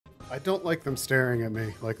I don't like them staring at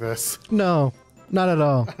me like this. No, not at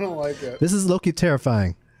all. I don't like it. This is low-key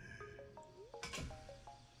terrifying.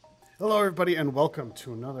 Hello, everybody, and welcome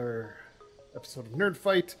to another episode of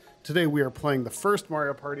NerdFight. Today we are playing the first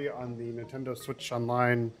Mario Party on the Nintendo Switch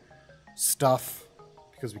Online stuff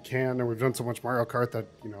because we can, and we've done so much Mario Kart that,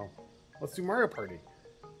 you know, let's do Mario Party.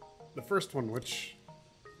 The first one, which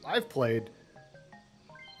I've played.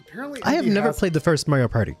 Apparently, I have never played the first Mario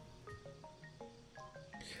Party.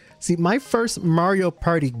 See, my first Mario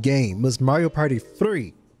Party game was Mario Party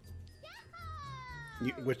 3.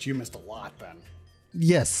 Which you missed a lot then.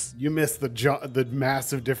 Yes. You missed the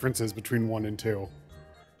massive differences between 1 and 2.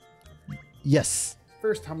 Yes.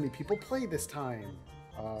 First, how many people play this time?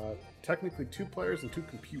 Technically 2 players and 2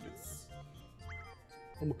 computers.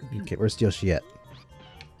 Okay, where's Yoshi at?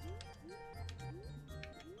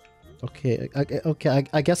 Okay,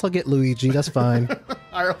 I guess I'll get Luigi. That's fine.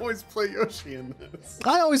 I always play Yoshi in this.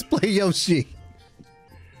 I always play Yoshi.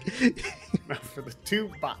 Now for the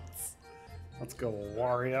 2 bots. Let's go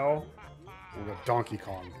Wario. We'll go Donkey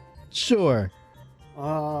Kong. Sure.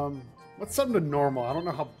 Let's set them to normal. I don't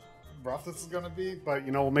know how rough this is going to be, but,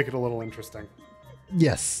 you know, we'll make it a little interesting.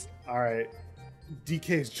 Yes. All right.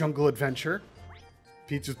 DK's Jungle Adventure.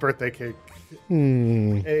 Peach's Birthday Cake.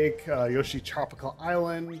 Egg. Yoshi Tropical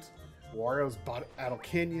Island. Wario's Battle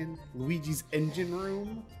Canyon. Luigi's Engine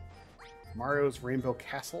Room. Mario's Rainbow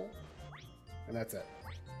Castle. And that's it.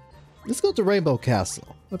 Let's go to Rainbow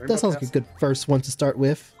Castle. That sounds like a good first one to start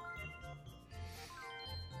with.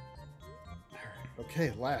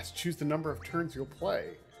 Okay, last. Choose the number of turns you'll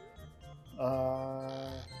play.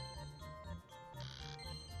 A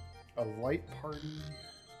light party.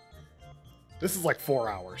 This is like 4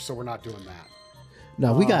 hours, so we're not doing that.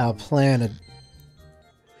 No, we gotta plan it.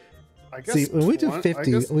 I guess See, when we do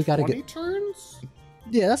 50, we gotta 20 get turns.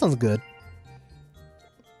 Yeah, that sounds good.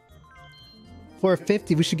 For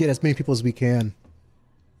 50, we should get as many people as we can.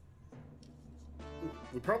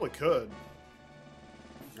 We probably could.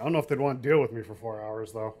 I don't know if they'd want to deal with me for 4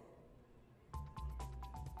 hours, though.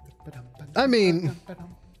 I mean,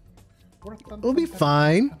 we'll be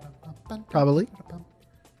fine. Probably.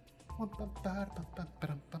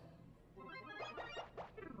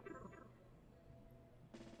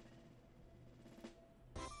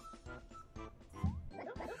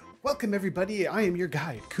 Welcome, everybody. I am your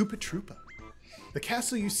guide, Koopa Troopa. The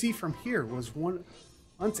castle you see from here was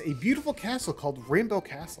once a beautiful castle called Rainbow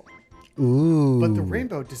Castle. Ooh. But the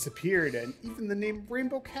rainbow disappeared, and even the name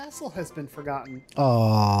Rainbow Castle has been forgotten.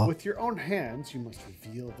 Aww. With your own hands, you must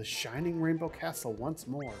reveal the shining Rainbow Castle once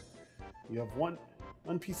more. You have one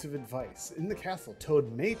piece of advice. In the castle,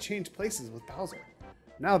 Toad may change places with Bowser.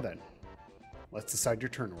 Now then, let's decide your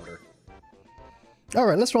turn order. All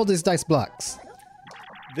right, let's roll these dice blocks.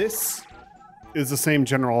 This is the same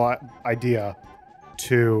general idea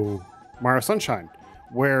to Mario Sunshine,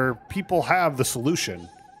 where people have the solution,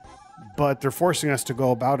 but they're forcing us to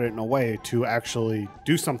go about it in a way to actually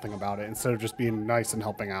do something about it instead of just being nice and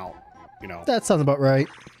helping out, you know. That sounds about right.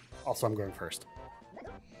 Also, I'm going first.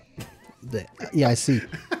 Yeah, I see.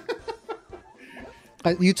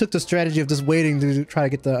 You took the strategy of just waiting to try to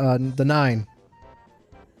get the 9.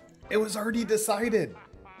 It was already decided,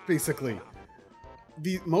 basically.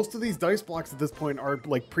 Most of these dice blocks at this point are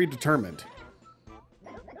like predetermined.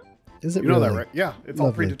 Is it you know really? that, right? Yeah, it's Lovely.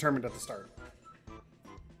 all predetermined at the start.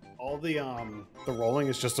 All the rolling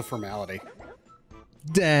is just a formality.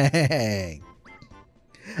 Dang.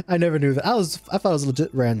 I never knew that. I thought it was legit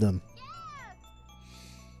random.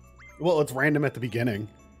 Well, it's random at the beginning.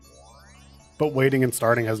 But waiting and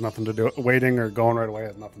starting has nothing to do with waiting or going right away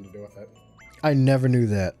has nothing to do with it. I never knew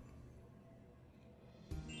that.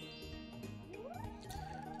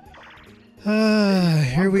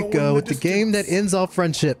 Here we go with the game that ends all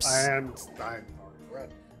friendships. And I'm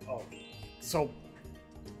red. Oh, so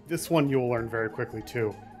this one you'll learn very quickly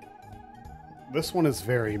too. This one is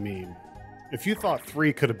very mean. If you thought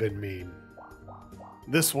 3 could have been mean,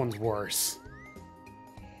 this one's worse.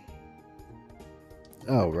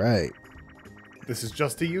 All right. This is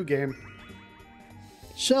just a you game.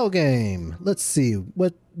 Shell game. Let's see.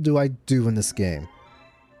 What do I do in this game?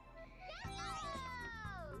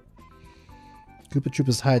 Koopa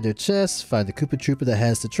Troopas hide their chests. Find the Koopa Troopa that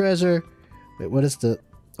has the treasure. Wait, what is the...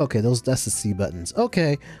 Okay, that's the C buttons.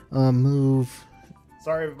 Okay, move.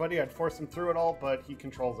 Sorry, everybody. I'd force him through it all, but he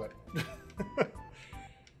controls it.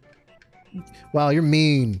 Wow, you're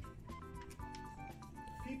mean.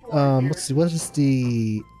 Let's see. What is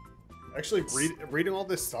the... Actually, reading all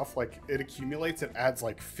this stuff, like, it accumulates. It adds,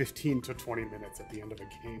 like, 15 to 20 minutes at the end of a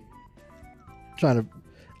game.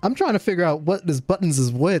 I'm trying to figure out what this buttons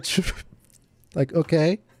is which. Like,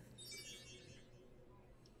 okay.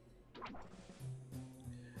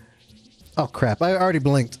 Oh crap! I already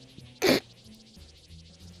blinked.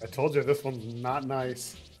 I told you this one's not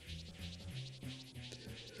nice.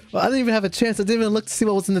 Well, I didn't even have a chance. I didn't even look to see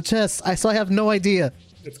what was in the chest. So I have no idea.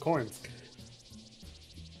 It's coins.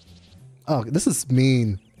 Oh, this is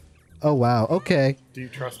mean. Oh wow. Okay. Do you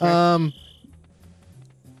trust me? I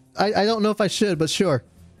don't know if I should, but sure.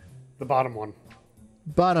 The bottom one.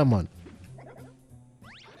 Bottom one.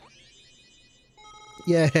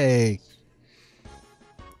 Yay.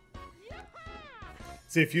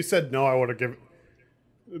 See, if you said no, I would have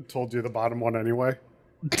told you the bottom one anyway.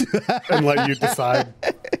 And let you decide.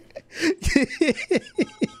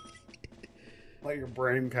 Let your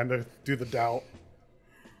brain kind of do the doubt.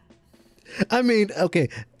 I mean, okay.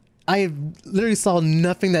 I literally saw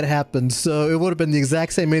nothing that happened, so it would have been the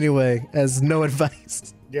exact same anyway as no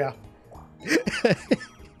advice. Yeah. At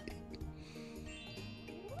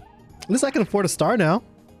least I can afford a star now.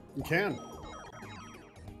 You can.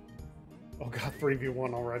 Oh god,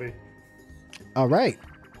 3v1 already. Alright.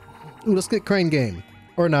 Ooh, let's get crane game.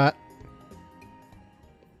 Or not.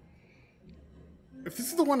 If this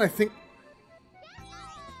is the one I think...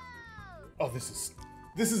 Oh, this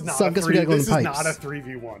is not So I a guess we gotta go in this is pipes. not a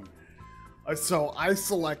 3v1. So I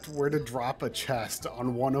select where to drop a chest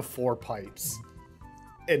on one of 4 pipes.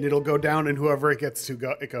 And it'll go down, and whoever it gets to,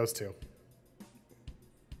 it goes to.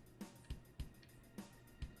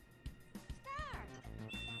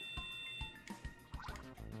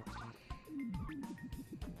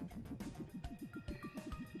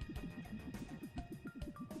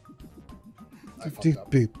 I fucked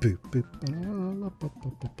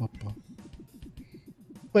up.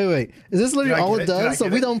 Wait. Is this literally Did I all get it it? Did I does? So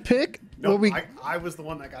get we it? don't pick? No, Or we... I was the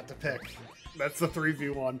one that got to pick. That's the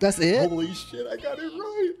 3v1. That's it? Holy shit, I got it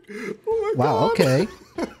right. Oh my Wow, god. okay.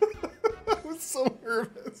 I was so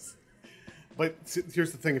nervous. But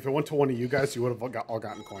here's the thing. If it went to one of you guys, you would have all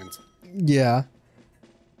gotten coins. Yeah.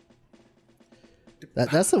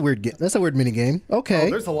 That's a weird that's a weird mini game. Okay. Oh,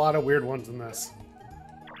 there's a lot of weird ones in this.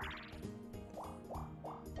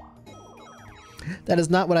 That is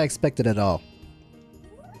not what I expected at all.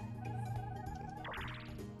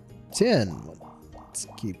 10. Let's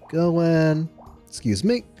keep going. Excuse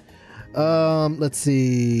me. Let's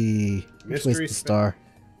see. Which way's Mystery the star?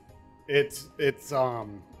 It's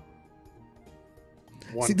one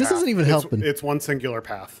See, this path. isn't even It's- helping. It's one singular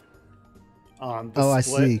path. I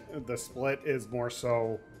see. The split is more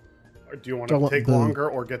so. Do you want Do I to want take boom? longer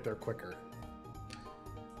or get there quicker?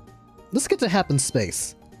 Let's get to happen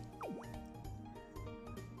space.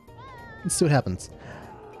 Let's see what happens.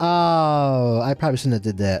 Oh, I probably shouldn't have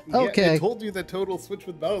did that. Yeah, Okay. it told you that Total switch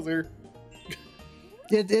with Bowser.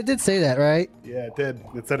 It did say that, right? Yeah, it did.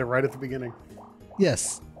 It said it right at the beginning.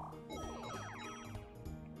 Yes.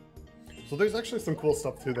 So there's actually some cool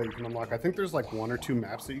stuff too that you can unlock. I think there's like 1 or 2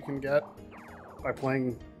 maps that you can get by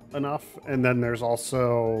playing enough, and then there's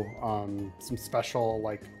also some special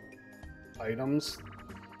like items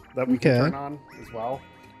that we can turn on as well.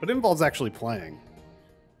 But it involves actually playing.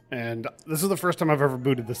 And this is the first time I've ever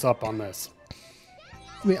booted this up on this.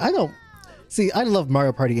 I mean, I don't... See, I love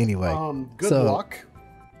Mario Party anyway. Good luck.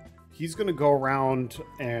 He's going to go around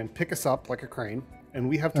and pick us up like a crane, and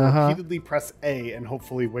we have to repeatedly press A and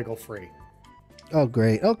hopefully wiggle free. Oh,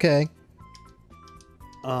 great. Okay.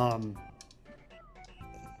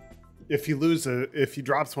 If he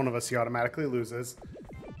drops one of us, he automatically loses.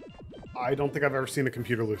 I don't think I've ever seen a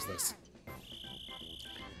computer lose this.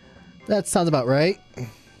 That sounds about right.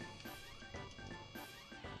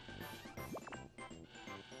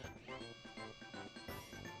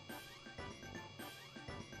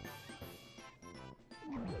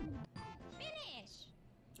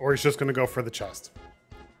 Or he's just going to go for the chest.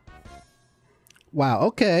 Wow,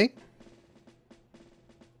 okay.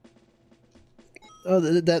 Oh,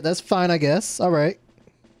 that's fine, I guess. All right.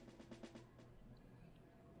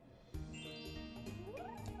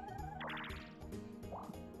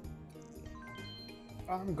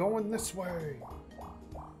 I'm going this way.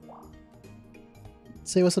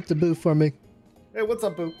 Say what's up to Boo for me. Hey, what's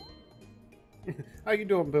up, Boo? How you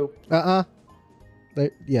doing, Boo? There,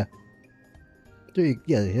 yeah.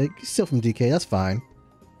 Yeah, still from DK, that's fine.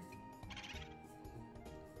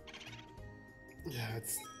 Yeah,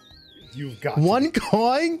 you've got One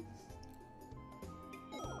coin?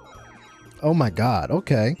 Oh my god,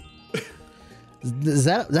 okay.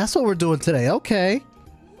 That's what we're doing today, okay.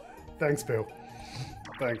 Thanks, Boo.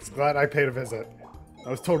 Thanks. Glad I paid a visit. That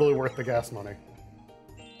was totally worth the gas money.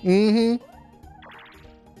 Mm-hmm.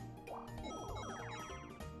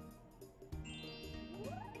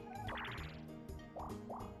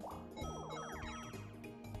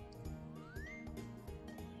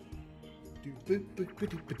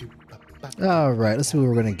 All right, let's see what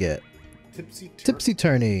we're gonna get. Tipsy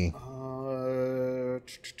Tourney.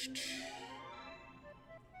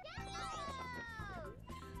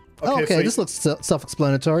 Okay, so this looks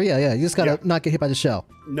self-explanatory. Yeah. You just gotta not get hit by the shell.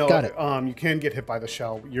 No, got it. You can get hit by the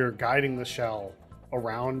shell. You're guiding the shell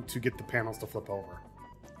around to get the panels to flip over.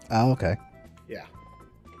 Oh, okay. Yeah.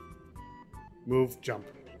 Move, jump.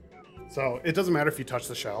 So it doesn't matter if you touch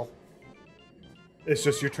the shell. It's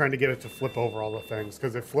just you're trying to get it to flip over all the things,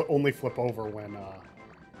 because it only flip over when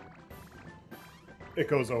it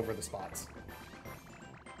goes over the spots.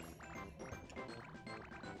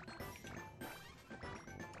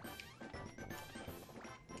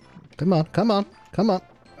 Come on. Oh,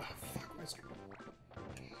 fuck my screen.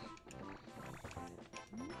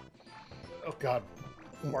 Oh god.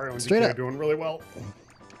 Mario and DK are doing really well.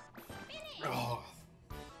 Oh,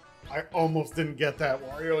 I almost didn't get that.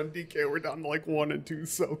 Wario and DK were down to like 1 and 2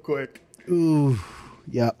 so quick. Ooh,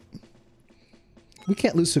 yep. We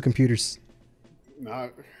can't lose to computers. Nah.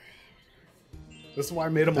 This is why I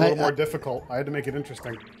made them a little more difficult. I had to make it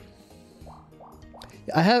interesting.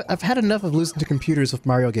 I've had enough of losing to computers with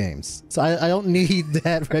Mario games, so I don't need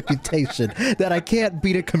that reputation that I can't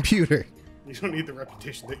beat a computer. You don't need the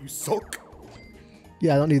reputation that you suck.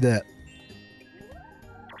 Yeah, I don't need that.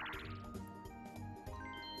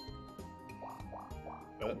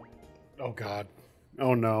 Oh god.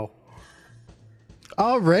 Oh no.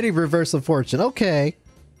 Already reverse of fortune. Okay.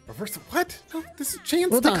 Reverse of what? No, this is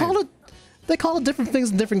chance Well, time. they call it different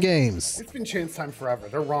things in different games. It's been chance time forever.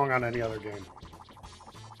 They're wrong on any other game.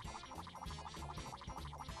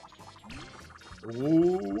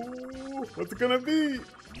 Ooh, what's it gonna be?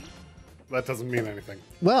 That doesn't mean anything.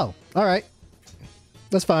 Well, all right.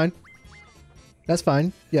 That's fine. That's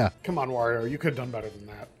fine. Yeah. Come on, Wario. You could have done better than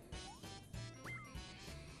that.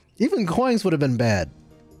 Even coins would have been bad.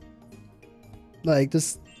 Like,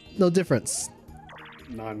 just no difference.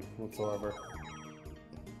 None whatsoever.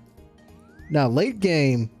 Now, late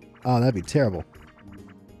game. Oh, that'd be terrible.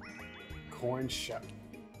 Coin shell.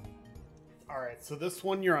 Alright, so this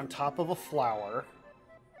one you're on top of a flower.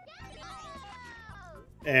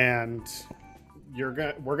 And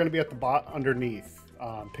we're gonna be at the bot underneath,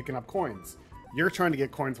 picking up coins. You're trying to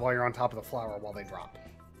get coins while you're on top of the flower while they drop.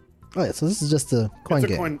 Oh yeah, so this is just a coin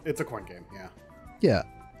game. It's a coin game, yeah. Yeah.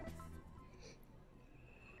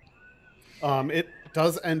 It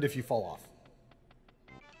does end if you fall off.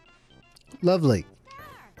 Lovely.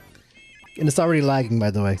 And it's already lagging,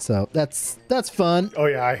 by the way, so that's fun. Oh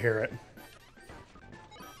yeah, I hear it.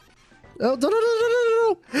 Oh, no.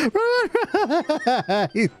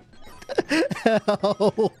 Run!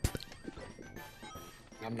 Help.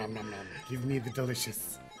 Nom nom nom nom. Give me the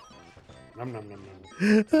delicious. Nom nom nom nom.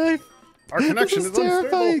 Our connection is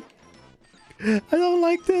terrifying. Unstable. I don't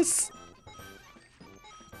like this.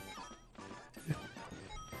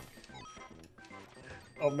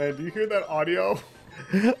 Oh man, do you hear that audio?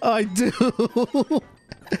 I do.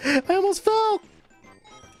 I almost fell.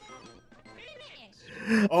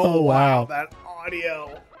 Oh wow, that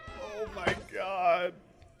audio. Oh my god.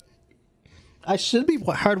 I should be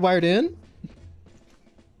hardwired in.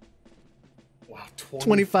 Wow,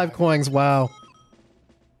 25 coins, wow.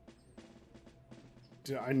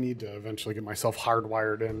 Dude, I need to eventually get myself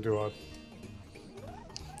hardwired into a...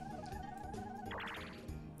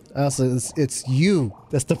 Also, it's you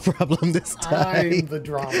that's the problem this time. I'm the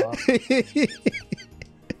drama.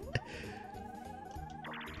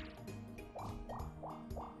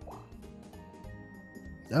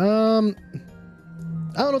 I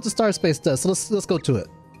don't know what the star space does, so let's go to it.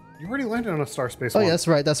 You already landed on a star space. Oh yeah, that's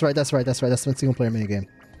right. That's the single player minigame.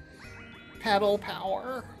 Paddle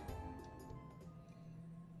power.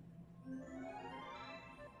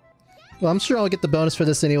 Well, I'm sure I'll get the bonus for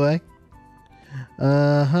this anyway.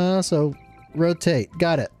 So rotate.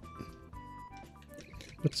 Got it.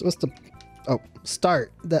 What's the? Oh,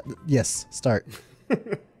 start. Yes, start.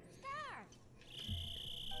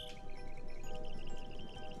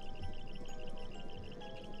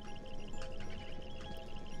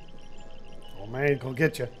 Oh man, gonna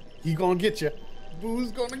get you. He gonna get you.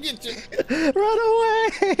 Boo's gonna get you. Run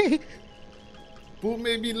away! Boo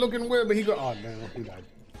may be looking weird, but he go. Oh no, he died.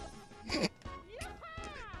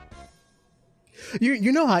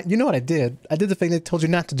 You know what I did? I did the thing they told you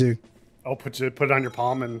not to do. Oh, put it on your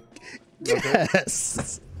palm and.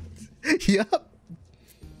 Yes. Yep.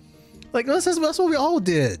 Like that's what we all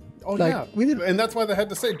did. Oh like, yeah, we did, and that's why they had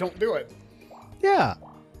to say don't do it. Yeah.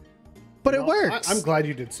 But it works. I'm glad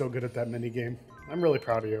you did so good at that mini game. I'm really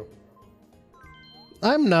proud of you.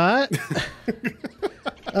 I'm not.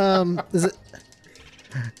 Is it?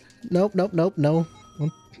 Nope. No. Nope.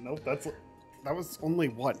 That's. That was only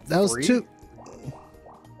what? That was 3? 2.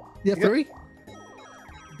 Yeah, 3?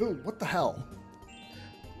 Boo, what the hell?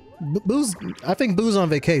 Boo's. I think Boo's on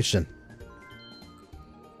vacation.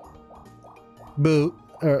 Boo.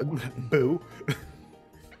 Boo.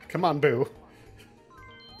 Come on, Boo.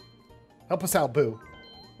 Help us out, Boo.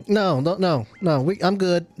 No. I'm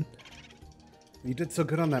good. You did so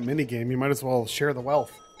good on that mini game. You might as well share the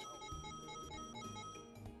wealth.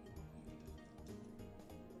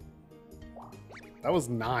 That was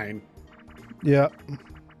 9. Yeah.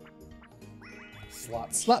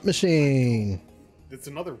 Slot machine. It's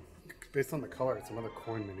another, based on the color, it's another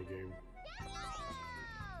coin mini game.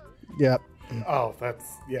 Yep. Oh,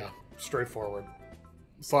 that's, yeah, straightforward.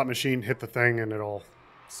 Slot machine, hit the thing, and it'll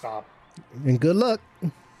stop. And good luck.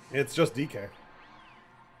 It's just DK.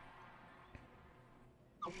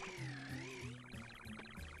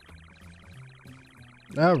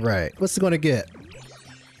 All right. What's it going to get?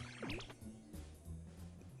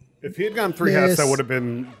 If he had gone 3 hats, that would have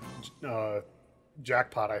been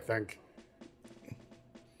jackpot, I think.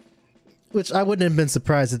 Which I wouldn't have been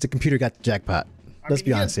surprised if the computer got the jackpot. Let's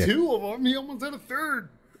be honest here. He had 2 of them. He almost had a 3rd.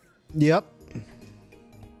 Yep.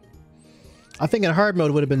 I think in hard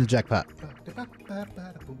mode would have been the jackpot.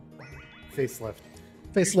 Facelift.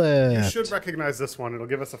 Facelift. You should recognize this one. It'll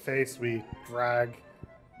give us a face. We drag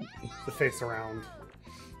the face around.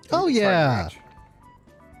 Oh, yeah.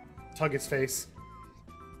 Tug his face.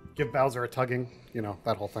 Give Bowser a tugging. You know,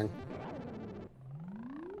 that whole thing.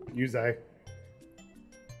 Use A.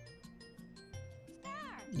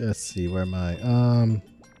 Let's see, where am I?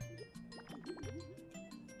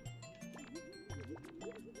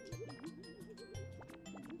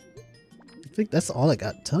 I think that's all I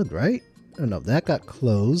got tugged, right? Oh no, that got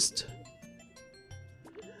closed.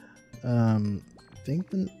 I think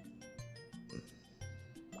the...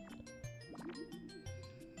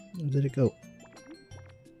 Where did it go?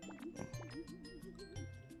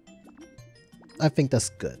 I think that's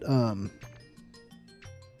good. Finish.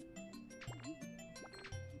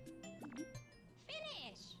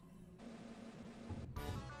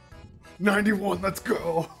 91, let's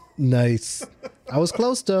go. Nice. I was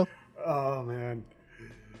close though. Oh man.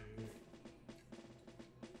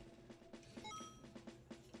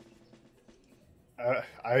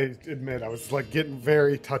 I admit I was like getting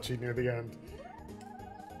very touchy near the end.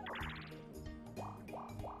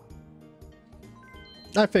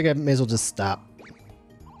 I figured I may as well just stop.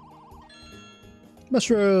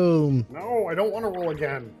 Mushroom. No, I don't want to roll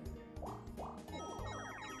again.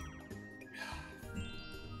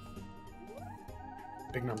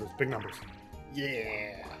 Big numbers, big numbers.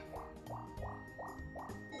 Yeah.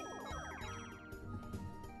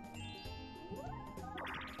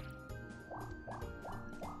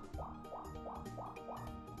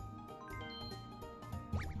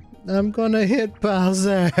 I'm gonna hit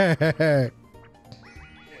Bowser.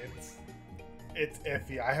 It's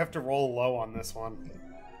iffy. I have to roll low on this one.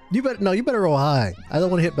 You better roll high. I don't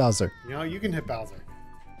want to hit Bowser. You know, you can hit Bowser.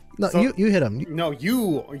 No, So- you hit him. No,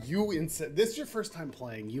 you insist. This is your first time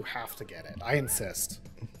playing. You have to get it. I insist.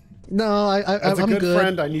 No, As a I'm good good.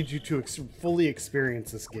 friend, I need you to fully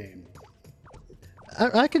experience this game.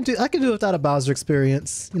 I can do it without a Bowser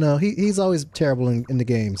experience. You know, he's always terrible in the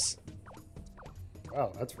games.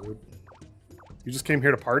 Wow, that's rude. You just came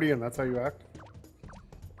here to party and that's how you act?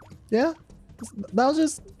 Yeah,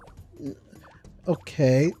 Bowser's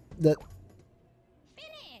okay. That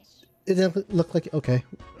Finish. it didn't look like okay.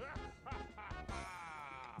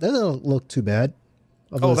 That doesn't look too bad.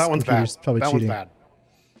 Although Oh, this that one's bad. computer's probably That cheating. one's bad.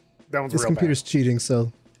 That one's This real computer's cheating,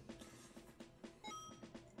 so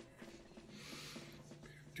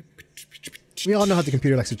we all know how the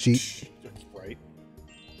computer likes to cheat. bad. Right?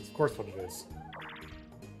 That's of course what it is.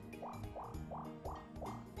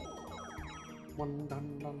 One,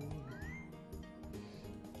 dun, dun.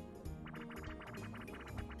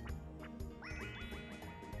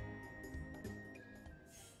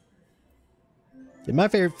 Yeah, my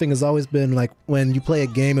favorite thing has always been like when you play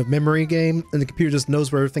a memory game, and the computer just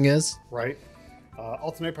knows where everything is. Right?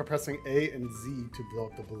 Alternate by pressing A and Z to blow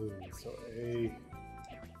up the balloon. So A.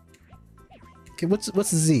 Okay,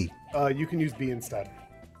 what's Z? You can use B instead.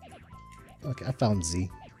 Okay, I found Z.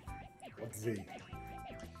 What's Z?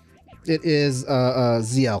 It is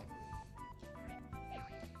ZL.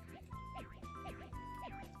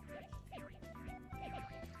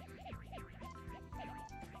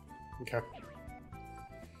 Okay.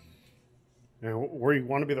 Now, where you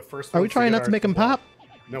want to be the first Are one we trying get not to our make him football? pop?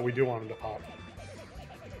 No, we do want him to pop.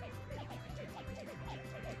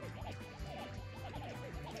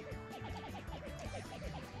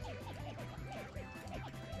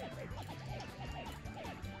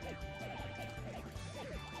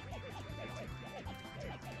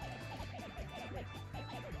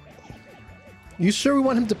 You sure we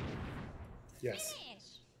want him to... Yes. Finish.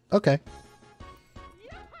 Okay.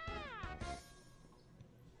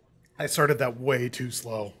 I started that way too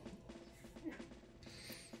slow.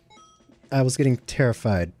 I was getting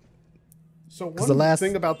terrified. So the one last-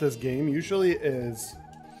 thing about this game usually is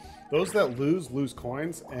those that lose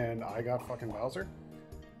coins, and I got fucking Bowser.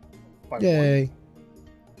 By Yay.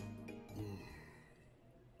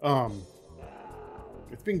 one.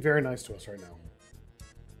 It's being very nice to us right now.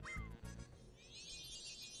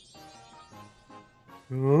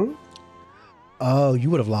 Huh? Oh, you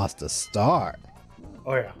would have lost a star.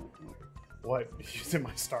 Oh yeah. What? You said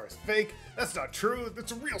my star is fake? That's not true.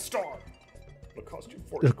 That's a real star. It'll cost you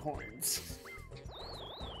 40 coins.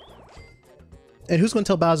 And who's going to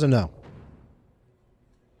tell Bowser no?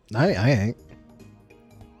 I ain't.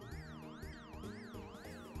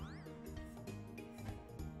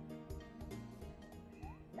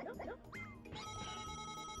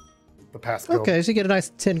 The pass go. Okay, so you get a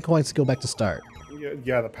nice 10 coins to go back to start.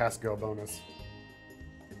 Yeah, the pass go bonus.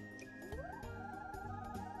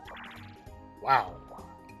 Wow.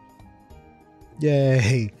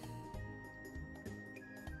 Yay.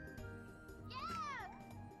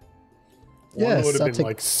 One Yes, would have I'll been take...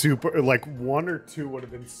 like super, like 1 or 2 would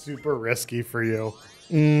have been super risky for you.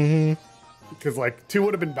 Mm-hmm. Because like 2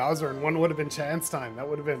 would have been Bowser and 1 would have been Chance time. That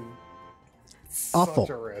would have been Awful.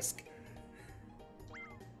 such a risk.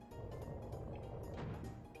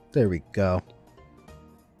 There we go.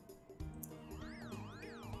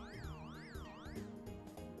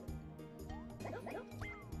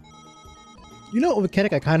 You know what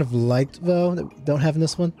mechanic I kind of liked, though, that we don't have in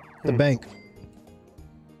this one? The bank.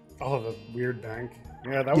 Oh, the weird bank.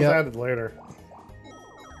 Yeah, that was Yep. added later.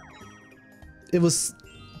 It was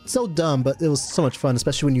so dumb, but it was so much fun,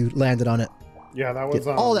 especially when you landed on it. Yeah, that was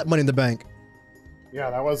Get all that money in the bank. Yeah,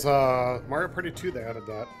 that was Mario Party 2. They added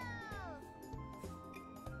that.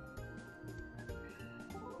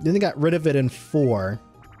 Then they got rid of it in 4.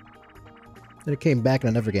 Then it came back in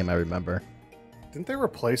another game I remember. Didn't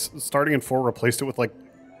they starting in 4, replaced it with like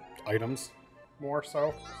items more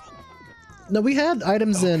so? No, we had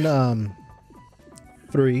items in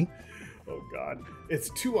 3. Oh god. It's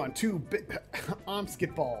 2-on-2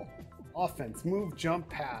 skitball. Offense, move, jump,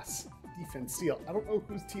 pass. Defense, steal. I don't know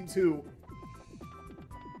whose team's who.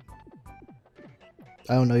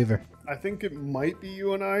 I don't know either. I think it might be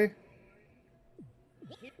you and I.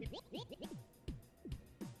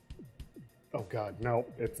 Oh god, no,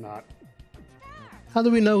 it's not. How do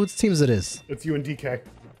we know whose teams it is? It's you and DK.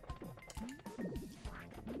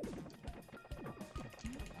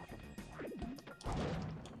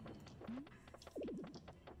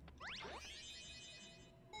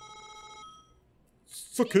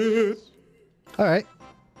 Suck it! Alright.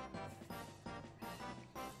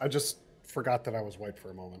 I just forgot that I was white for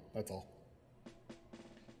a moment, that's all.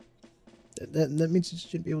 That means you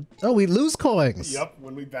should be able... Oh, we lose coins! Yep,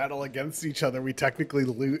 when we battle against each other, we technically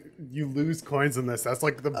you lose coins in this. That's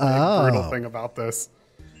like the big Oh. brutal thing about this.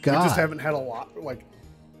 God. We just haven't had a lot. Like,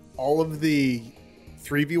 all of the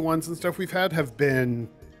 3v1s and stuff we've had have been,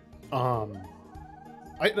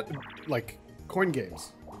 like, coin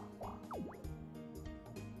games.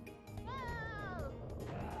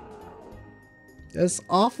 That's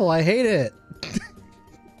awful. I hate it.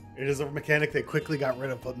 It is a mechanic they quickly got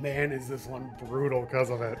rid of, but man, is this one brutal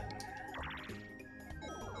because of it.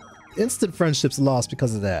 Instant friendships lost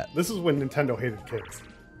because of that. This is when Nintendo hated kids.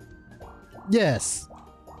 Yes.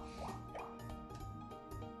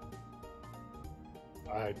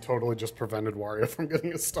 I totally just prevented Wario from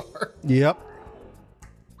getting a star. Yep.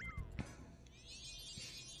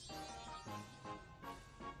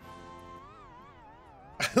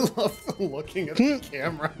 I love looking at the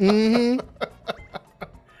camera. Mm-hmm.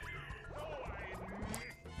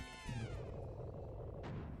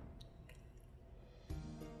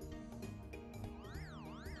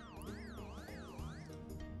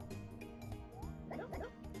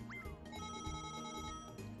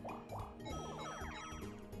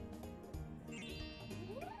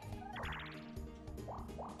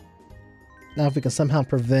 Now if we can somehow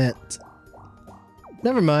prevent...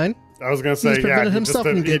 Never mind. I was gonna say, He's yeah, prevented he just, himself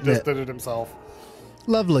from he getting just it. did it himself.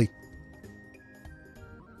 Lovely.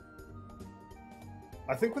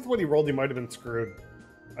 I think with what he rolled, he might have been screwed.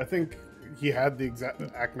 I think he had the exact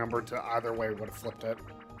act number to either way would have flipped it.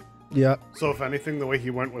 Yep. So if anything, the way he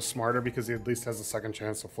went was smarter because he at least has a second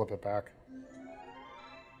chance to flip it back.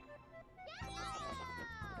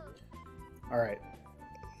 All right.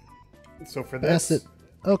 So for this, That's it.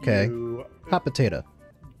 Okay. you- Hot potato.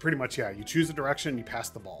 pretty much, yeah. You choose a direction, and you pass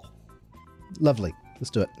the ball. Lovely. Let's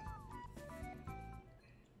do it.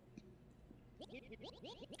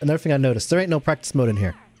 Another thing I noticed, there ain't no practice mode in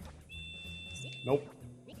here. Nope.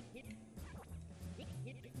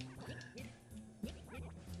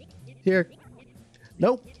 Here.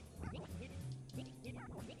 Nope.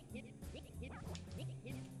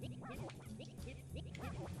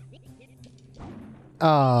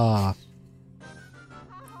 Ah.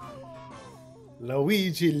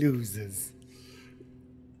 Luigi loses.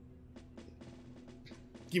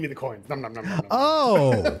 Give me the coins. Nom, nom, nom, nom, nom.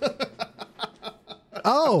 Oh.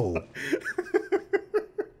 Oh.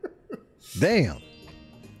 Damn.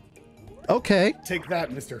 Okay. Take that,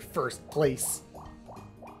 Mr. First Place.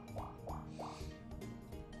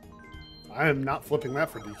 I am not flipping that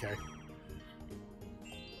for DK.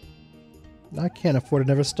 I can't afford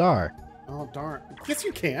another star. Oh, darn. Yes,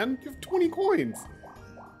 you can. You have 20 coins.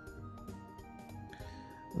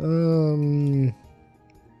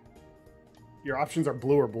 Your options are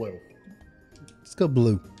blue or blue. Let's go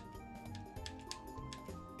blue.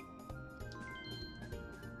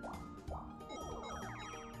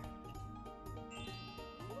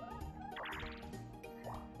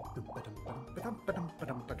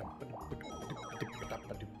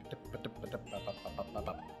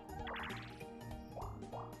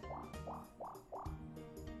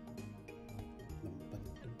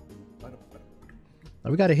 Now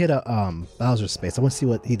we gotta hit a Bowser space. I want to see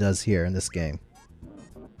what he does here in this game.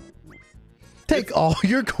 Take all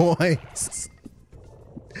your coins.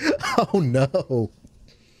 Oh no.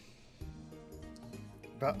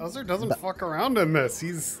 Bowser doesn't fuck around in this.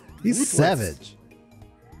 He's ruthless. Savage.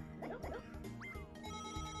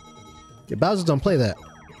 Yeah, Bowser don't play that.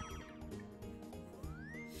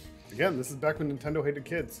 Again, this is back when Nintendo hated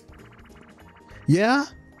kids. Yeah,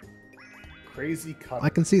 Crazy cut. I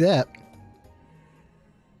can see that.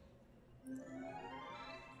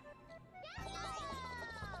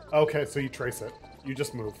 Okay, so you trace it. You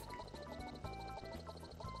just move.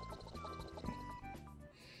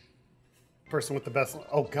 Person with the best...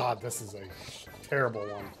 Oh god, this is a terrible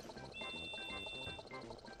one.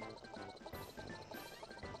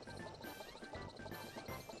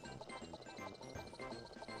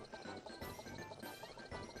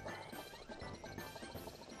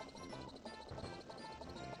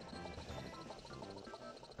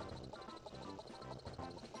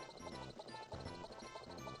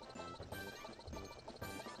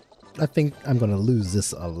 I think I'm gonna lose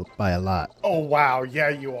this by a lot. Oh wow, yeah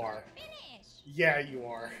you are. Finish. Yeah you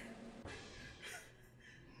are.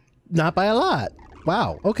 Not by a lot.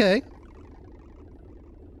 Wow. Okay.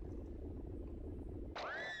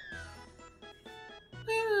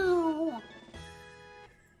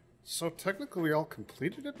 So technically we all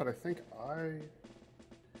completed it, but I think I...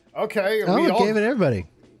 Okay, Oh, we it all... gave it everybody.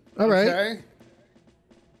 All right. Okay.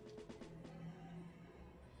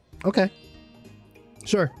 Okay.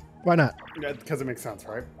 Sure. Why not? Yeah, because it makes sense,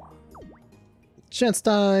 right? Chance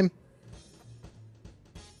time.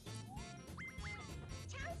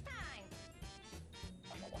 Chance time.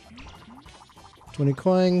 20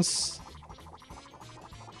 coins.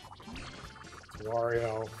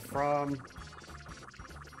 Wario from...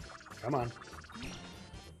 Come on.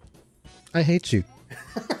 I hate you.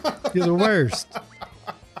 You're the worst.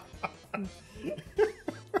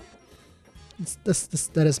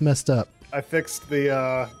 That is messed up. I fixed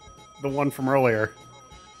the one from earlier.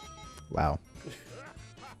 Wow.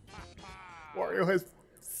 Wario has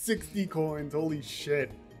 60 coins. Holy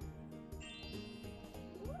shit.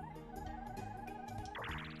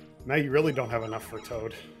 Now you really don't have enough for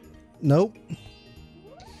Toad. Nope.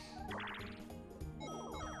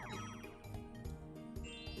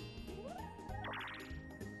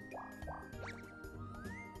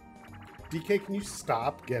 DK, can you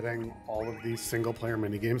stop getting all of these single-player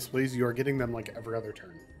minigames, please? You are getting them like every other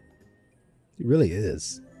turn. It really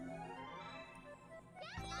is.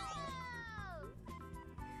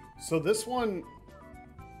 So this one,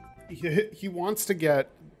 he wants to get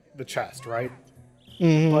the chest, right?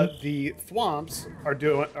 Mm-hmm. But the thwomps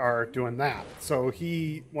are doing that. So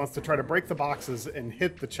he wants to try to break the boxes and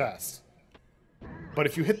hit the chest. But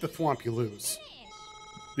if you hit the thwomp, you lose.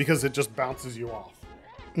 Because it just bounces you off.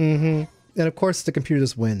 Mm-hmm. And of course the computer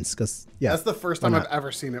just wins, because, yeah. That's the first time I've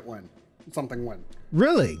ever seen it win. Something win.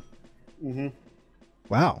 Really? Mm-hmm.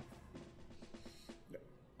 Wow.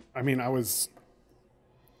 I mean, I was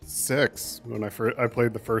 6 when I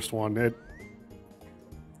played the first one.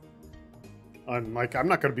 I'm like, I'm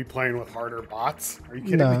not going to be playing with harder bots. Are you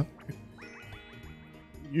kidding No. me?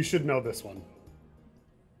 You should know this one.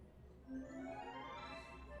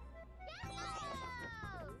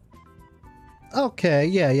 Okay,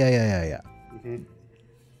 yeah. Mm-hmm.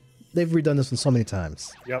 They've redone this one so many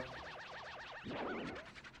times. Yep.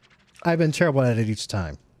 I've been terrible at it each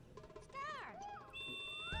time.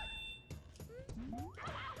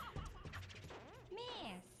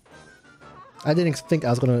 I didn't think I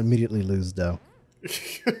was going to immediately lose, though.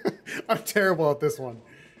 I'm terrible at this one.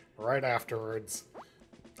 Right afterwards.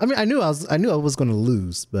 I mean, I knew I was going to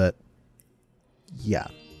lose, but yeah.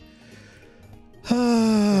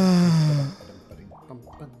 I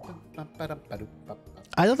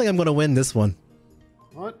don't think I'm going to win this one.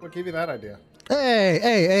 What? What gave you that idea?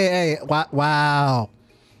 Hey. Wow.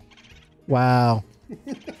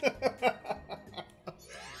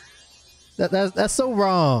 That's so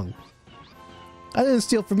wrong. I didn't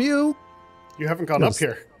steal from you. You haven't gone up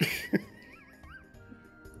here.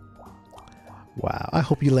 Wow. I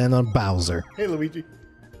hope you land on Bowser. Hey, Luigi.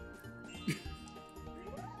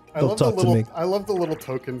 Don't talk to me. I love the little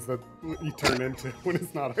tokens that you turn into when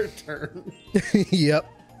it's not our turn. Yep.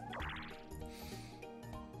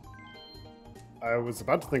 I was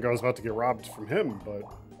about to think I was about to get robbed from him, but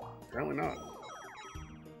apparently not.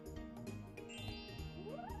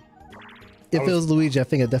 If it was Luigi, I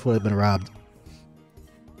think it definitely would have been robbed.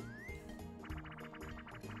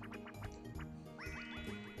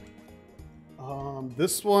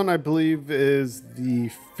 This one, I believe, is the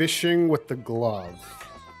fishing with the glove.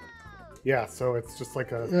 Yeah, so it's just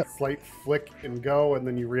like a slight flick and go, and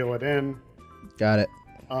then you reel it in. Got it.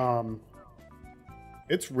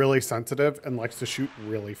 It's really sensitive and likes to shoot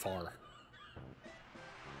really far.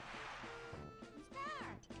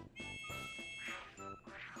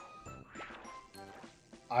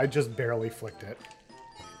 I just barely flicked it.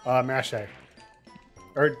 Mash A.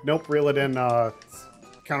 Or, nope, reel it in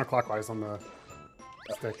counterclockwise on the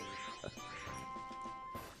stick.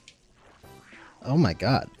 Oh my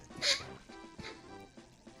god.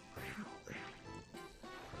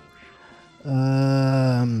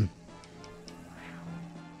 Oh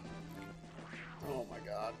my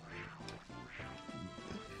god.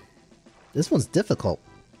 This one's difficult.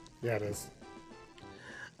 Yeah, it is.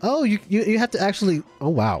 Oh, you have to actually... Oh,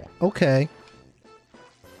 wow. Okay.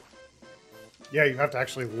 Yeah, you have to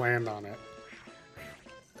actually land on it.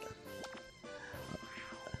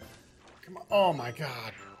 Come on. Oh my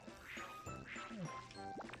god.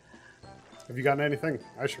 Have you gotten anything?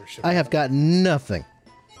 I sure should. I have got nothing.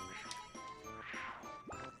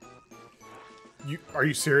 Are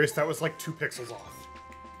you serious? That was like 2 pixels off.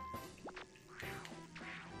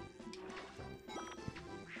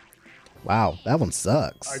 Wow, that one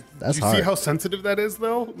sucks. That's do you hard. see how sensitive that is,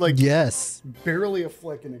 though? Like, yes. barely a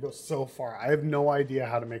flick, and it goes so far. I have no idea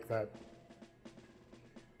how to make that.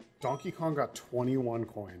 Donkey Kong got 21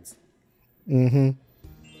 coins. Mm-hmm.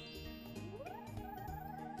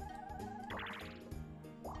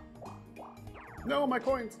 No, my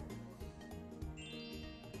coins.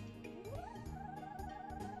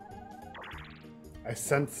 I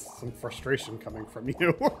sense some frustration coming from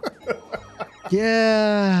you.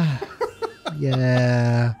 Yeah.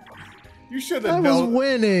 Yeah. You should have I known. was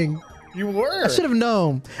winning. You were. I should have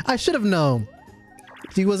known. I should have known.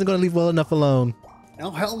 He wasn't going to leave well enough alone.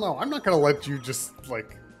 Oh, hell no. I'm not going to let you just,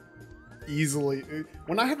 like, easily.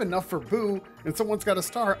 When I have enough for Boo and someone's got a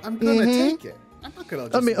star, I'm going to take it. I'm not going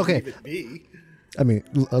to just leave it be. I mean,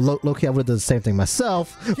 low-key, I would have done the same thing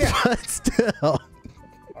myself. Yeah. But still.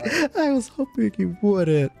 Right. I was hoping you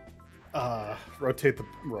wouldn't. Rotate the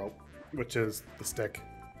rope, which is the stick.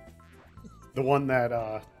 The one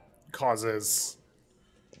that causes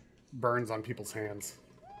burns on people's hands.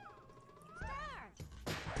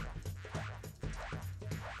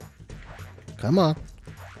 Come on.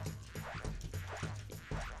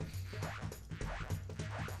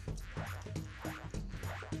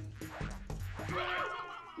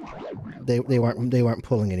 They weren't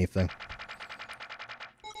pulling anything.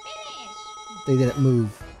 They didn't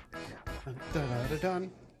move.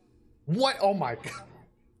 Dun. What? Oh my god.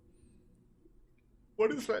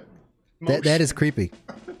 What is that? That is creepy.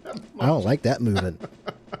 I don't like that movement.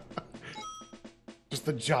 Just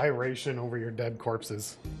the gyration over your dead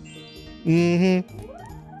corpses. Mm-hmm.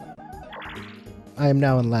 I am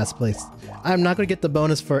now in last place. I'm not going to get the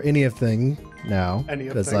bonus for anything now. Anything?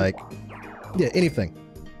 Because, like, yeah, anything.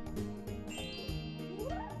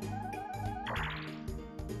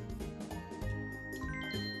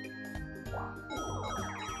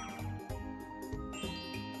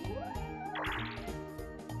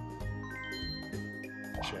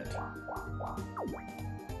 Shit.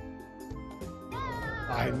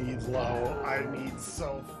 I need low. I need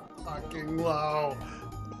so fucking low.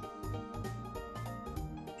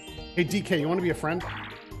 Hey, DK, you want to be a friend?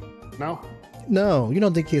 No? No, you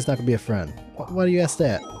don't think he's not going to be a friend. Why do you ask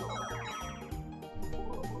that?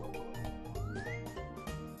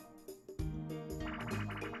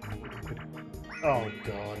 Oh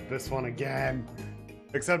god, this one again.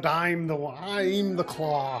 Except I'm the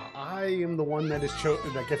claw. I am the one that is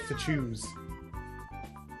that gets to choose.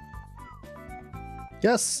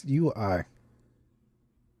 Yes, you are.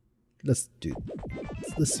 Let's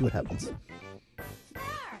see what happens.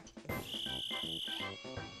 Start.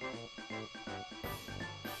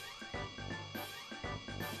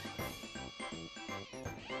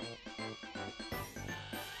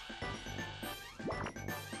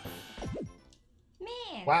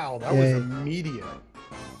 Man. Wow, that was Yay. immediate.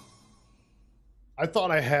 I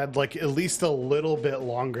thought I had like at least a little bit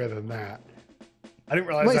longer than that. I didn't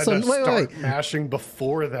realize Wait, I had so- to wait, start wait. mashing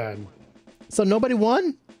before then. So nobody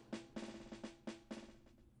won?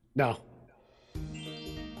 No.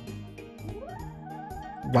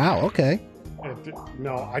 Wow, okay.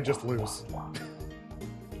 No, I just lose.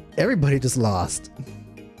 Everybody just lost.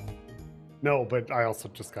 No, but I also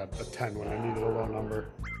just got a 10 when I needed a low number.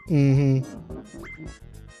 Mm-hmm.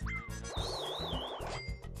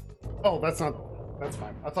 Oh, that's fine.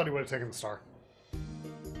 I thought he would have taken the star.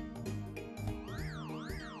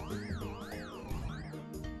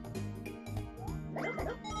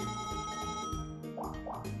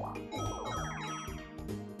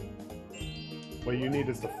 What you need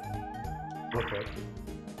is to flip it.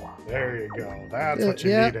 There you go. That's what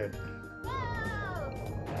you Yeah. needed.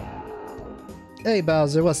 Hey,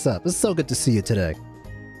 Bowser, what's up? It's so good to see you today.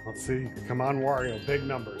 Let's see. Come on, Wario. Big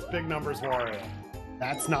numbers. Big numbers, Wario.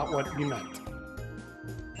 That's not what you meant.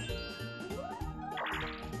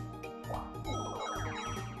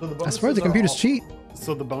 So I swear bonuses the are computers all- cheat.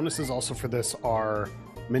 So the bonuses also for this are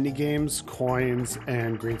mini games, coins,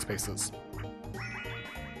 and green spaces.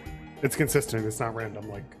 It's consistent. It's not random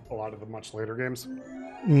like a lot of the much later games.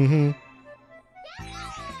 Mm-hmm.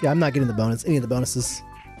 Yeah, I'm not getting any of the bonuses.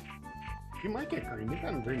 You might get green. You've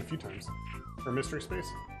gotten green a few times. Or mystery space.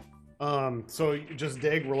 So you just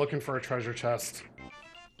dig. We're looking for a treasure chest.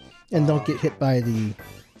 And don't get hit by the...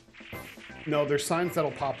 No, there's signs that'll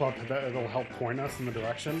pop up that'll help point us in the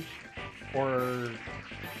direction. Or...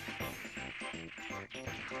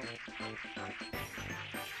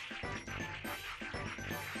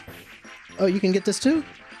 Oh, you can get this too?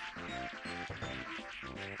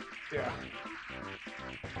 Yeah.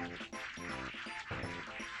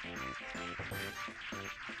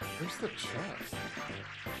 Where's the chest?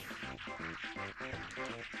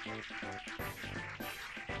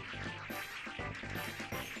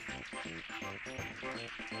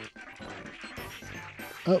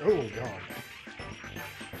 Oh, Oh, God.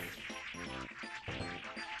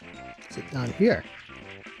 is it down here?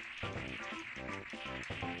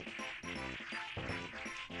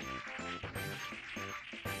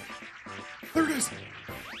 There it is!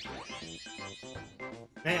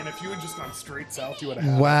 Man, if you had just gone straight south, you would have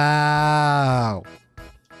had it. Wow.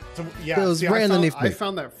 So, yeah, It was see, right underneath I me.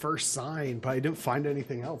 found that first sign, but I didn't find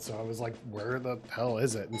anything else. So I was like, where the hell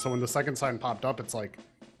is it? And so when the second sign popped up, it's like,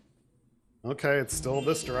 okay, it's still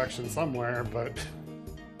this direction somewhere, but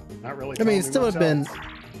not really. I mean, it telling me still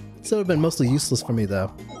much would have been mostly useless for me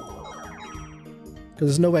though. Because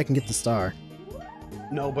there's no way I can get the star. else.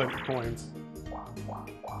 No, but coins.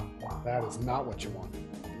 That is not what you want.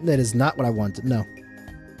 That is not what I wanted. No.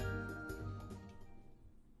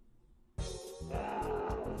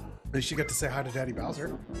 At least you get to say hi to Daddy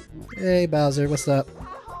Bowser. Hey, Bowser, what's up?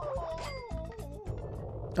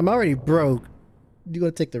 I'm already broke. You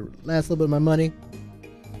gonna take the last little bit of my money?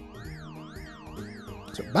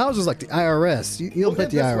 So Bowser's like the IRS. You don't Look pay at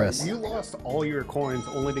the this way. IRS. You lost all your coins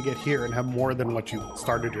only to get here and have more than what you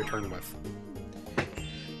started your turn with.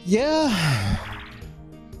 Yeah.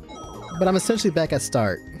 But I'm essentially back at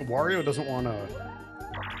start. Wario doesn't want a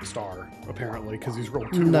star, apparently, because he's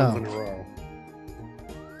rolled two No. ones in a row.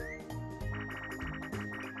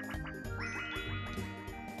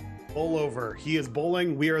 Bowl over. He is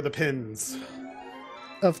bowling. We are the pins.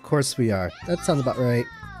 Of course we are. That sounds about right.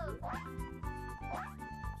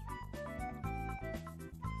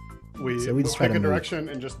 We So we just try pick to a move. direction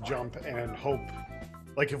and just jump and hope.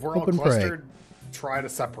 Like if we're all Hope and pray. clustered, try to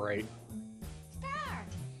separate. Start.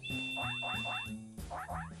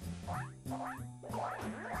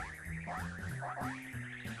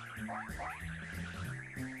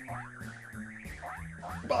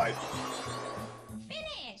 Bye.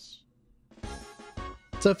 Finish.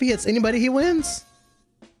 So if he hits anybody, he wins?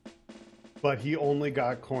 But he only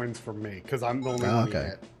got coins from me because I'm the only Oh, one he okay.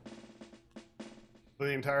 hit. So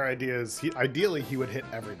the entire idea is, ideally, he would hit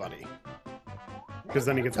everybody. Because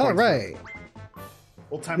then he gets All points. right.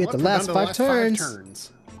 Well, time We hit left. the We're down last to 5 last turns. 5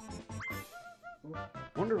 turns.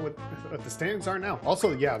 Wonder what the standings are now.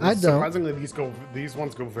 Also, yeah, I don't. surprisingly, these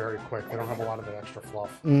ones go very quick. They don't have a lot of that extra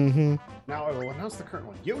fluff. Mm-hmm. Now, I will announce the current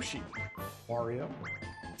one: Yoshi, Wario,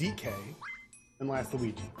 DK, and last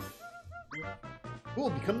Luigi. Who will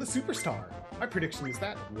become the superstar? My prediction is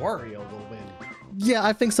that Wario will win. Yeah,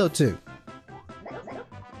 I think so too.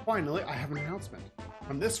 Finally, I have an announcement.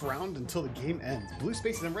 From this round until the game ends, blue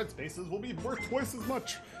spaces and red spaces will be worth twice as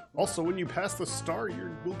much. Also, when you pass the star,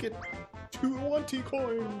 you'll get 220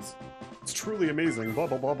 coins. It's truly amazing. Blah,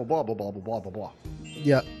 blah, blah, blah, blah, blah, blah, blah, blah, blah.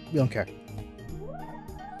 Yeah, we don't care.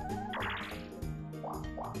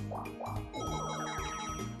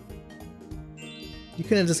 You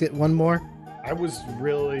couldn't just get one more? I was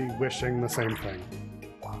really wishing the same thing.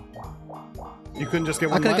 You couldn't just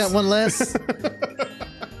get one I less? could have got one less.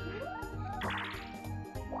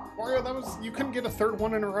 Mario, you couldn't get a third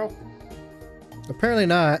one in a row? Apparently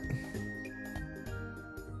not.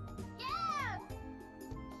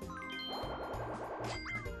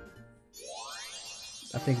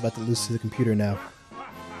 I think about to lose to the computer now.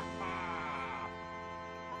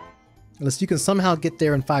 Unless you can somehow get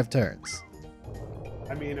there in 5 turns.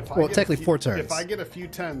 I mean, if Well, technically 4 turns. If I get a few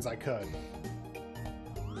 10s, I could.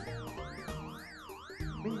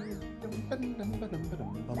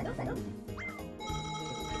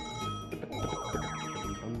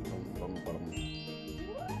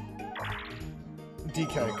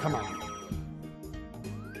 DK, come on.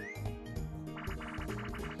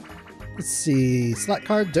 Let's see. Slot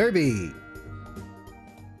card derby.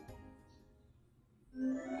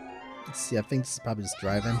 Let's see. I think this is probably just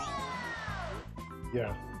driving.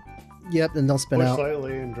 Yeah. Yep, and don't spin Push out.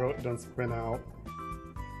 slightly and don't spin out.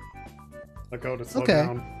 Let go to slow Okay.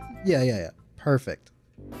 down. Yeah. Perfect.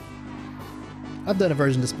 I've done a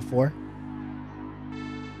version of this before.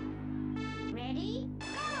 Ready?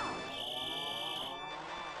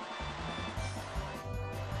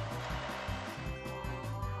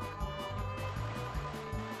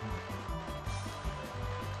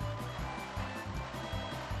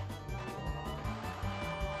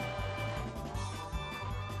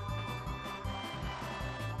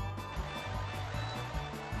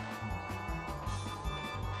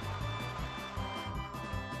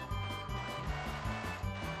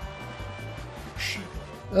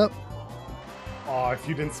 Go! Oh, Oh, if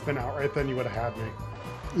you didn't spin out right then, you would have had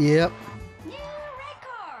me. yep. New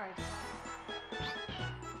record!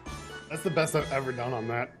 That's the best I've ever done on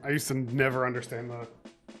that. I used to never understand the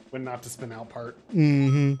when not to spin out part.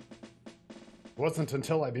 Mm-hmm. It wasn't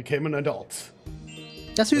until I became an adult.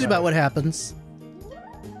 That's usually about what happens.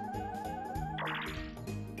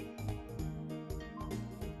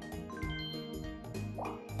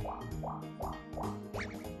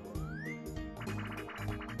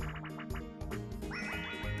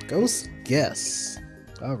 Ghost guess.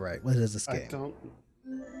 All right, what is this game?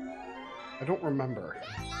 I don't remember.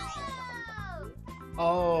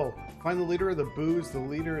 Oh, find the leader of the boos. The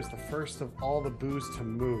leader is the first of all the boos to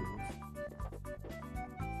move.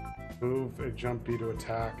 Move, a jump, B to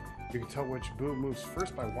attack. You can tell which boo moves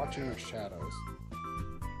first by watching their shadows.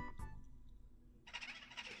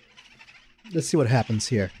 Let's see what happens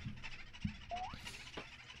here.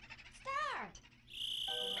 Start!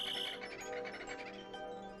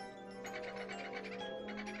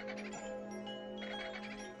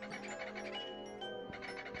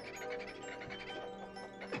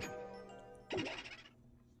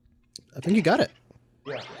 I think you got it.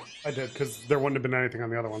 Yeah, I did, because there wouldn't have been anything on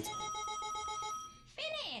the other ones.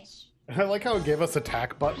 Finish! I like how it gave us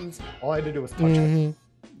attack buttons. All I had to do was touch it.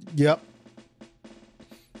 Yep.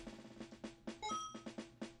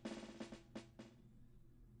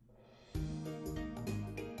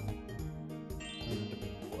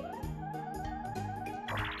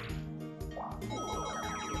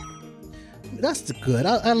 That's good.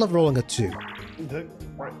 I love rolling a 2.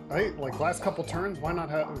 Right, like last couple turns, why not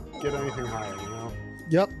get anything higher, you know?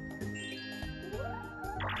 Yep.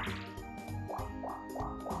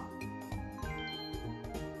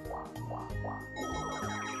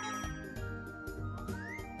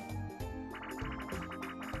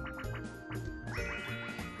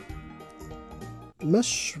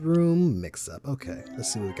 Mushroom mix-up. Okay,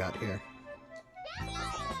 let's see what we got here.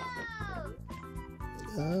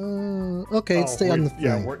 Okay, stay on the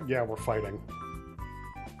thing. We're fighting.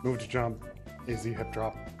 Move to jump. AZ hip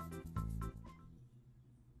drop.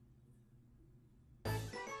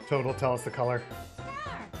 Total, tell us the color.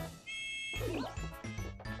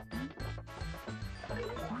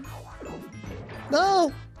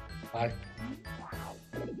 No! Bye.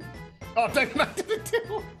 Oh, dang it, I did it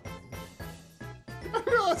too! I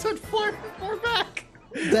realized I'd fly far back!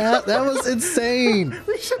 That was insane!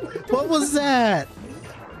 We shouldn't have done What was that?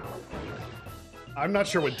 I'm not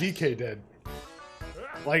sure what DK did.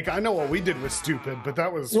 Like, I know what we did was stupid, but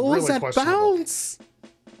that was What really was that questionable. bounce?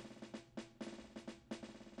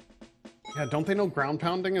 Yeah, don't they know ground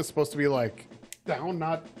pounding is supposed to be like down,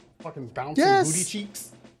 not Fucking bouncing Yes! booty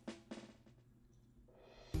cheeks.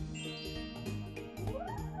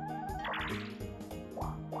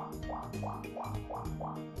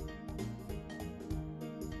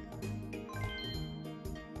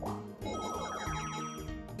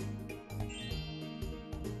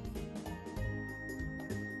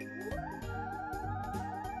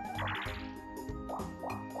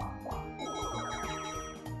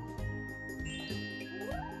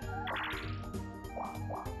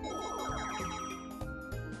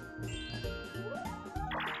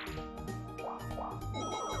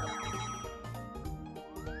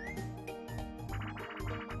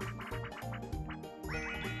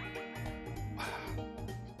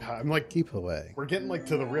 I'm like, Keep away. we're getting like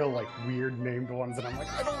to the real like weird named ones, and I'm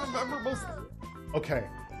like, I don't remember most. Okay,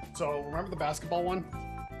 so remember the basketball one?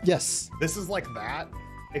 Yes. This is like that,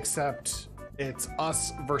 except it's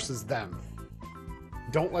us versus them.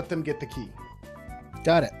 Don't let them get the key.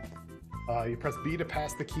 Got it. You press B to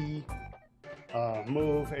pass the key.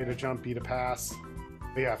 Move, A to jump, B to pass.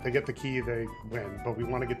 But yeah, if they get the key, they win. But we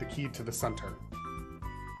want to get the key to the center.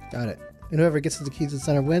 Got it. And whoever gets to the key to the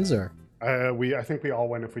center wins, or? I think we all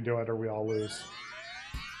win if we do it, or we all lose.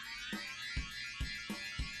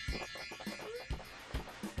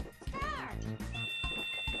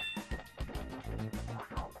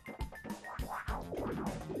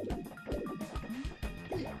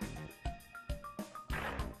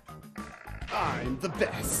 I'm the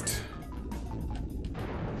best.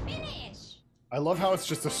 Finish. I love how it's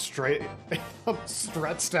just a straight,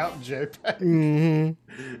 stretched out JPEG.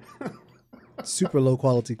 Mm-hmm. Super low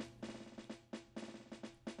quality.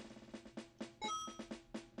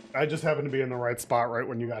 I just happened to be in the right spot right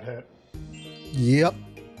when you got hit. Yep.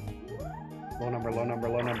 Low number, low number,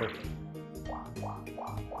 low number.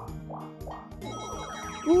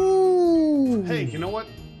 Ooh. Hey, you know what?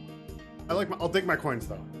 I'll dig my coins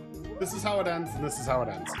though. This is how it ends, and this is how it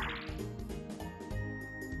ends.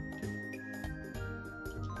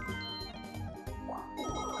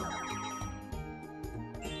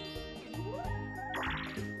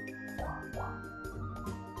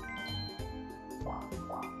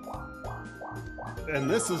 And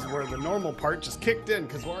this is where the normal part just kicked in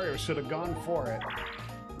because Wario should have gone for it.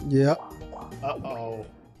 Yep. Uh-oh.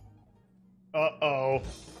 Uh-oh.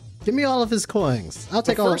 Give me all of his coins. I'll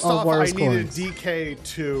take Well, all first of off, Wario's I needed coins. DK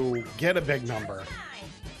to get a big number.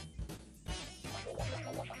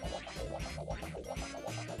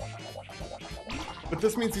 But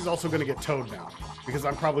this means he's also going to get Toad now, because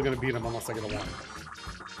I'm probably going to beat him unless I get a 1.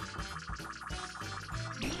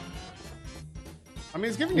 I mean,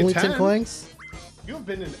 he's giving you Only 10. 10 coins? You have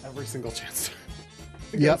been in every single chance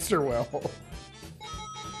Yep. against your will.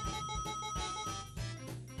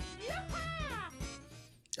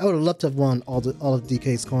 I would have loved to have won all of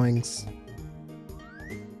DK's coins.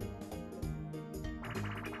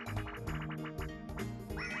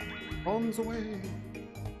 Bombs away.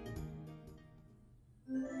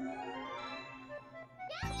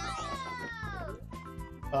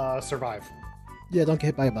 Survive. Yeah, don't get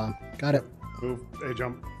hit by a bomb. Got it. Move. A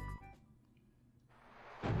jump.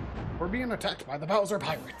 We're being attacked by the Bowser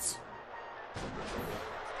Pirates.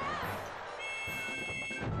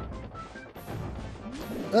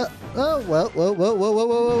 Oh, well, whoa, whoa, whoa, whoa, whoa,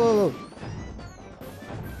 whoa, whoa.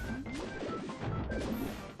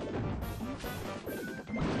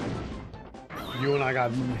 You and I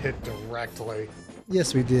got hit directly.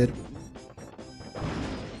 Yes, we did.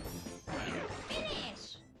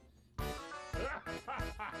 Finish.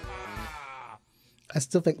 I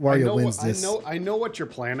still think Wario wins I this. know what you're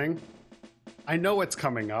planning. I know it's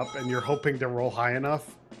coming up, and you're hoping to roll high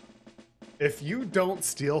enough. If you don't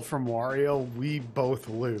steal from Wario, we both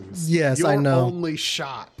lose. Yes, Your I know. only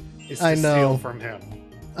shot is to I know. steal from him.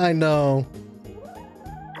 I know.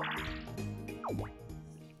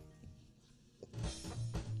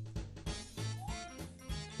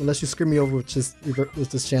 Unless you screw me over with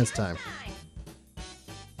this chance time.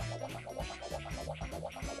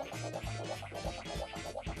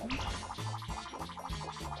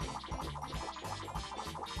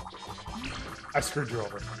 I screwed you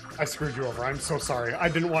over. I screwed you over. I'm so sorry. I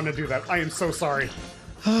didn't want to do that. I am so sorry.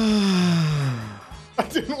 I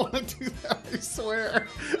didn't want to do that. I swear.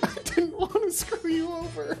 I didn't want to screw you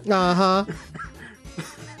over. Uh-huh.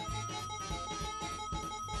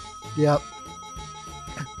 Yep.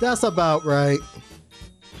 That's about right.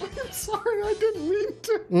 I'm sorry. I didn't mean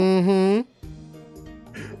to.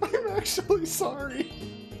 Mm-hmm. I'm actually sorry.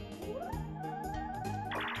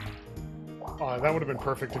 Oh, that would have been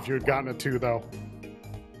perfect if you had gotten a 2, though.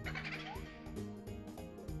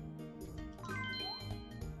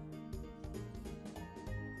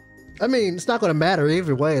 I mean, it's not going to matter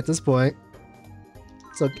either way at this point.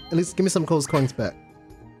 So at least give me some close coins back.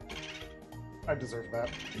 I deserve that.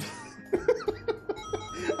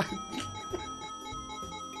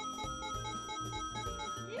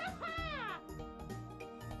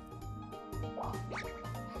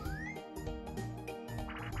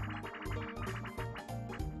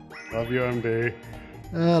 Love you, MD.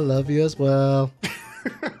 I love you as well.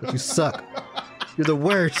 But you suck. You're the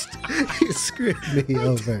worst. You screwed me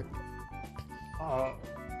over.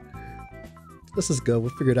 Let's just go.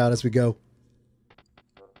 We'll figure it out as we go.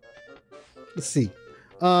 Let's see.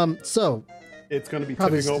 So it's going to be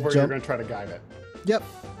probably tipping over. jump. You're going to try to guide it. Yep.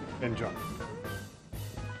 And jump.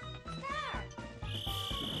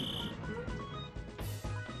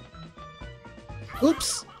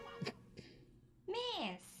 Oops.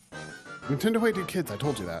 Miss. Nintendo hated kids. I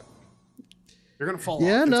told you that. You're going to fall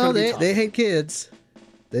Yeah, off. It's no, gonna be tough. they hate kids.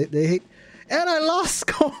 They hate. And I lost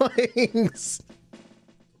coins.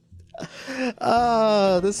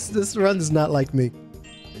 This run is not like me.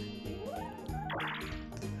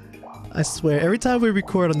 I swear, every time we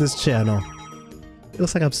record on this channel, it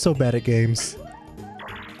looks like I'm so bad at games.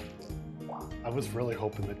 I was really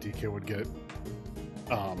hoping that DK would get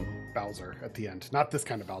Bowser at the end. Not this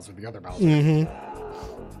kind of Bowser, the other Bowser.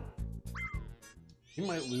 Mm-hmm. He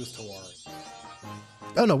might lose to Wario.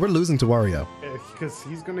 Oh no, we're losing to Wario. Because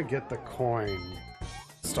he's going to get the coin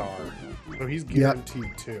star. So he's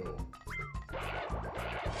guaranteed two.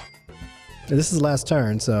 And this is the last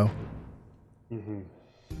turn, so. Mm-hmm.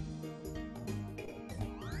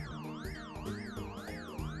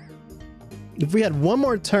 If we had one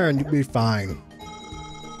more turn, you'd be fine.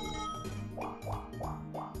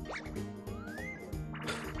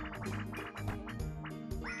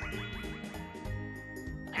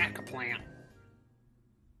 Pack a plant.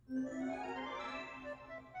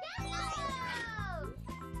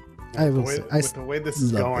 With the way this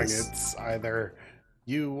is going, it's either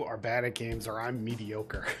you are bad at games or I'm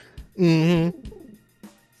mediocre. Mm-hmm.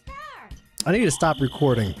 I need to stop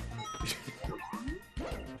recording.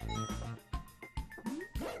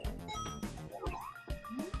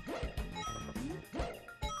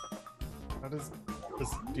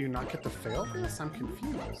 Do you not get to fail this? I'm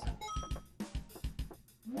confused.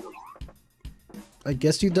 I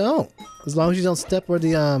guess you don't. As long as you don't step where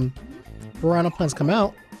the piranha plants come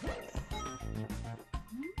out.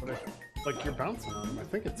 But like you're bouncing on him. I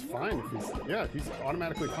think it's fine if he's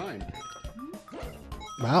automatically fine.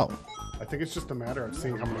 Wow. I think it's just a matter of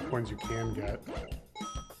seeing how many coins you can get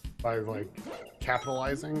by like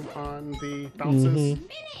capitalizing on the bounces. Mm-hmm.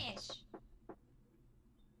 Finish.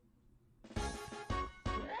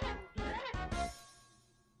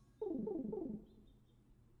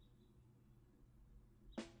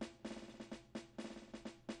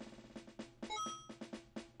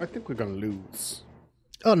 I think we're gonna lose.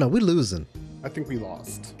 Oh no, we're losing. I think we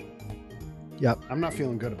lost. Yep. I'm not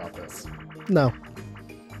feeling good about this. No.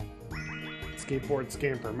 Skateboard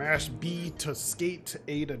scamper. Mash B to skate,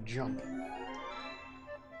 A to jump.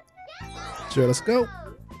 Sure, let's go.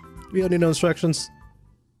 We don't need no instructions.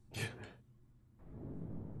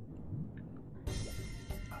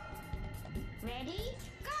 Ready?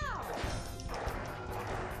 Go.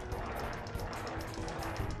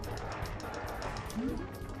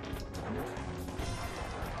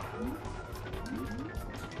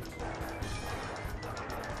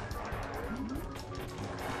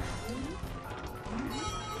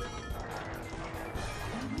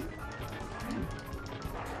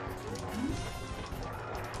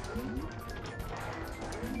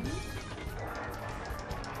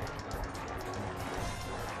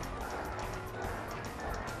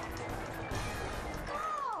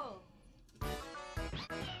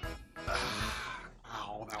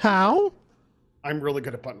 How? I'm really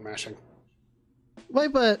good at button mashing.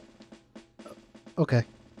 Wait, but okay.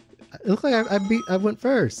 It looked like I went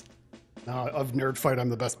first. Of NerdFight, I'm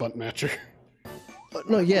the best button matcher.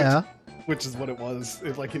 No, yeah. Which is what it was.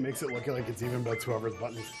 It makes it look like it's even, but it's whoever's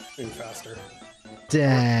button's being faster.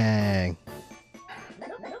 Dang.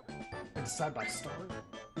 And side by star,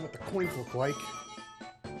 what the coins look like,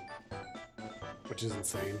 which is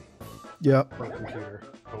insane Yep. for a computer.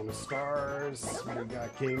 Bonus stars. We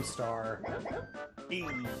got Game Star. E.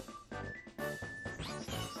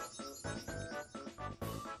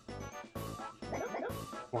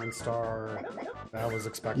 Coin Star. That was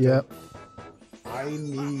expected. Yep. I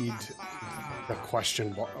need the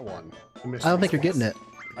question one. The mystery I don't think you're space. getting it.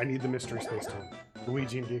 I need the mystery space one.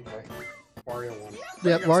 Luigi and DK. Wario 1.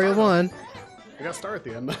 Yep, Wario won. I got star at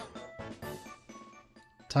the end though.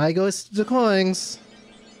 Tie goes to the coins.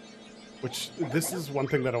 Which, this is one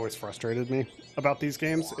thing that always frustrated me. about these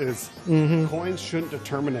games is coins shouldn't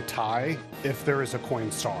determine a tie if there is a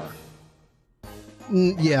coin star.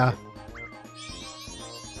 Yeah.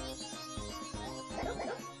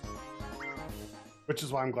 Which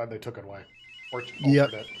is why I'm glad they took it away. Or Yep.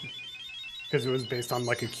 altered it. Because it was based on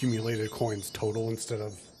like accumulated coins total instead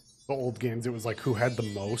of the old games. It was like who had the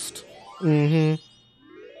most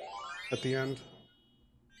at the end.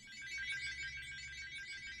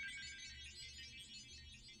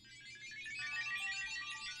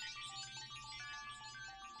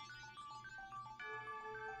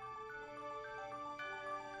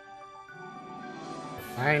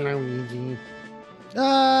 Hi, Luigi.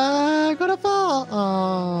 I'm gonna fall.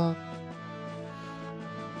 Aw.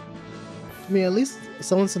 I mean, at least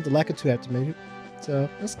someone sent the Lakitu after me, so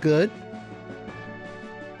that's good.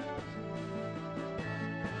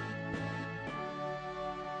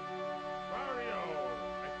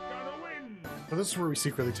 So this is where we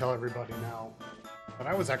secretly tell everybody now that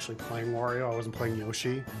I was actually playing Wario. I wasn't playing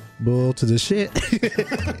Yoshi. Bull to the shit.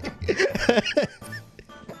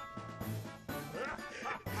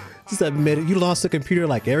 Just admit it. You lost the computer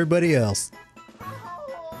like everybody else.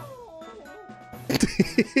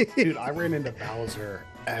 Dude, I ran into Bowser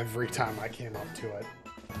every time I came up to it.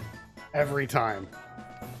 Every time.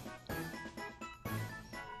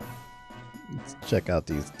 Let's check out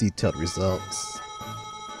these detailed results.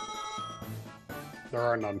 There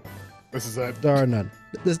are none. This is it. There are none.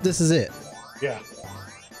 This is it. Yeah.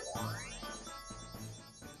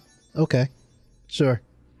 Okay. Sure.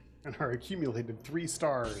 And our accumulated 3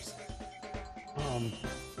 stars.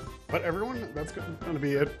 But everyone, that's going to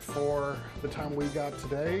be it for the time we got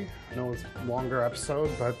today. I know it's a longer episode,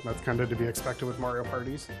 but that's kind of to be expected with Mario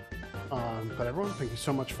parties. But everyone, thank you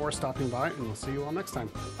so much for stopping by, and we'll see you all next time.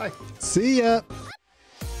 Bye. See ya.